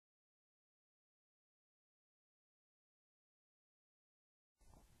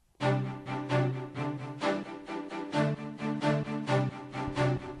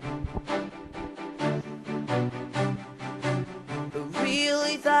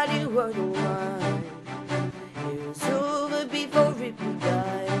thought you were the one. It was over before it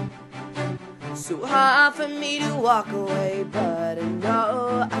begun. So hard for me to walk away, but I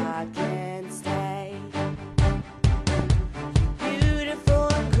know I can't stay. You're beautiful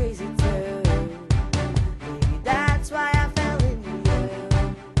and crazy too. Maybe that's why I fell into you.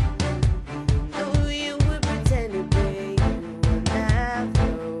 Even though you would pretend to be, you were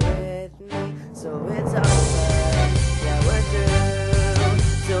never with me. So it's over, yeah, we're through.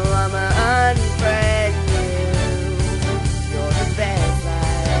 So I'ma unfriend you. You're the best I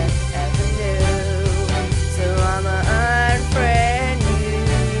ever knew. So I'ma unfriend you,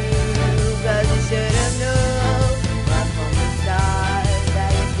 'cause you should have known right from the start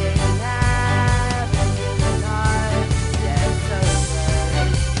that you didn't have a human heart. Yeah, it's over,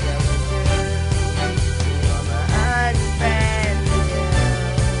 yeah, we're through. So I'ma unfriend you.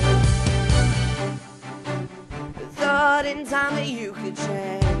 The thought in time that you could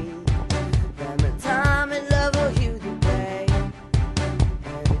change